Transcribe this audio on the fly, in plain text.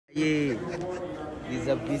Yeah, it's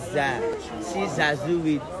a pizza. See Zazu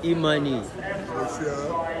with Emoney.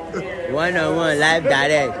 One-on-one, live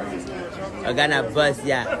direct. I'm gonna bust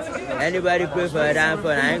ya. Anybody pray for a damn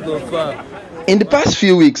phone? I ain't go for. In the past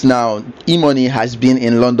few weeks now, Emoney has been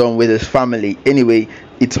in London with his family. Anyway,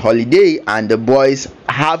 it's holiday and the boys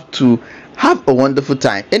have to have a wonderful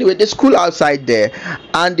time. Anyway, they school outside there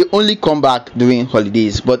and they only come back during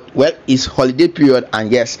holidays. But well, it's holiday period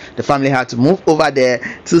and yes, the family had to move over there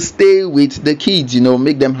to stay with the kids,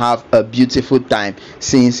 make them have a beautiful time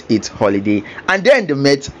since it's holiday. And then they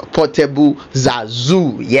met Portable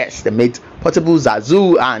Zazu. Yes, they met Portable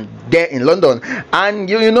Zazu and there in London, and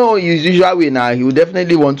his usual way now, he will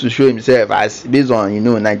definitely want to show himself as based on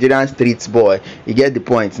Nigerian streets boy. You get the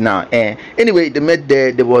point now. Anyway, they met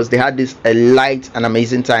there. They had this a light and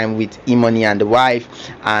amazing time with Emoney and the wife,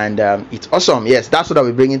 and it's awesome. Yes, that's what I'll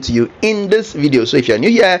be bringing to you in this video. So if you're new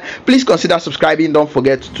here, please consider subscribing. Don't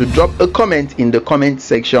forget to drop a comment in the comment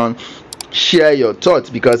section. Share your thoughts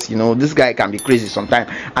because this guy can be crazy sometimes.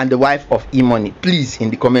 And the wife of Emoney, please, in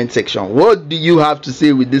the comment section, what do you have to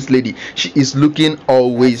say with this lady? She is looking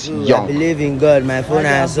always young. I believe in God. My phone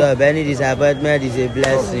has up. Any disappointment is a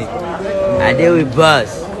blessing. I deal with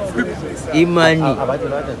boss Emoney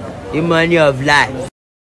of life.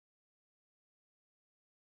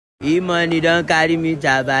 Emoney don't carry me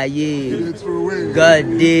tabaye.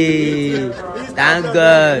 God day. Thank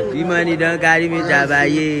God. Emoney don't carry me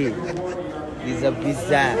tabaye. It's a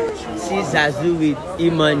pizza. See Zazu with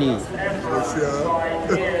Emoney.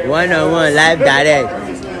 One-on-one, live direct.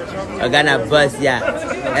 I'm gonna bust ya.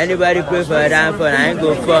 Anybody pray for a damn phone? I ain't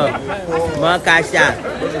go for. More cash out.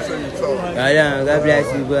 God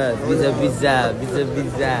bless you, boss. It's a pizza.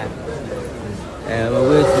 I'm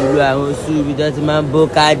going to do it. Doesn't man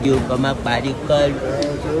book cardio. Come up, party call.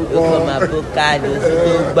 Come up, book cardio.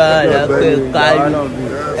 So ball, call.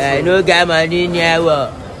 No guy money near.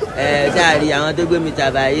 Sorry, I want to go meet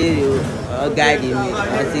Tabaye or guide me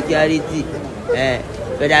on security,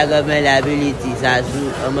 federal government liability,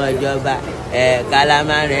 Sasu, Omojoba,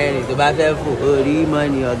 Kalaman, to battle for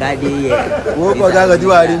money or guide. Too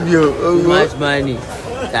much money.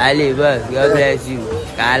 Sally, boss, God bless you.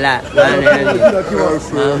 Kala,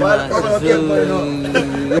 Mama,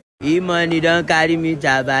 Emoney don't carry me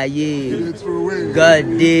Tabaye. God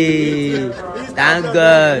day. Thank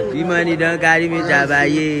God. Emoney don't carry me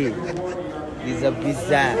Tabaye. It's a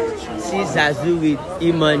pizza. See Zazu with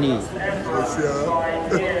Emoney.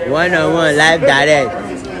 One-on-one, live direct.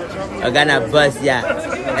 I'm gonna bust ya.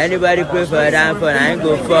 Anybody pray for a damn phone? I ain't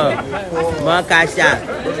go for. More cash out.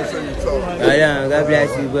 God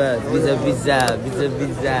bless you, boss. It's a pizza.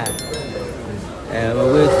 I'm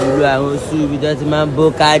going to do it. Doesn't man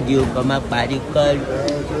book cardio. Come up, party call.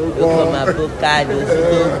 Come up, book cardio.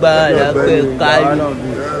 So ball, call.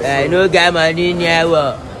 No guy money near.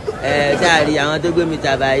 Sorry, I want to go meet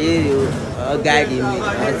Tabaye or guide me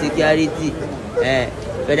on security.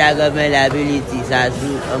 Federal government liability,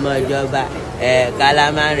 Sasu, Omojoba,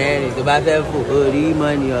 Kalaman, to battle for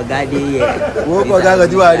money or guide.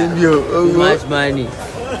 Too much money.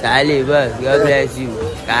 Sally, boss, God bless you.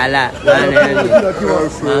 Kala, Mama,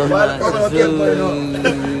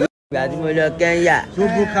 ìgbà tí mo lọ Kenya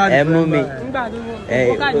ẹ mú mi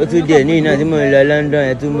ó tún dé ní iná tí mo lọ London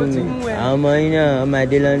ẹ tún mú mi àwọn ọmọ yín náà ọmọ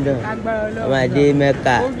adé London ọmọ adé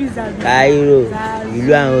Mecca Cairo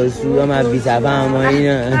ìlú àwọn oṣù ọmọ abisa fáwọn ọmọ yín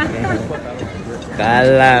náà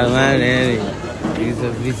Kala wọn rìn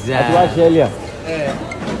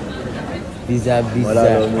pizza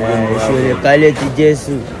ìṣòro kọ́lé ti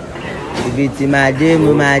Jésù ibi tí máa dé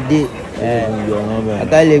mo máa dé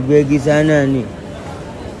akọ́lé gbégi sọ́nà ni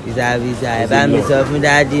visa ẹ bá mi sọ fún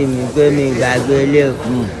dádì mi pé mi gbàgbé lé o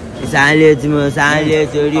ìsànlé tí mo sànlé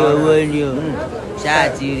torí owó ni o ṣáà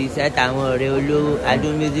ti rí sẹ́tà àwọn ọ̀rẹ́ olówó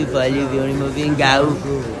adún music for living orin mo fi ń ga ó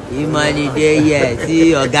Emoney dé yẹ sí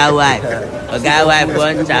ọ̀gá wife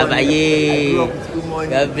wọn Tabaye.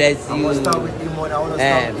 God bless you.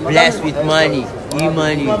 Blessed with money.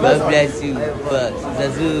 Emoney, God bless you. But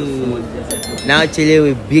Zazu now chilling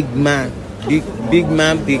with big man. Big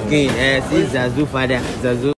man begin. See Zazu father. Zazu.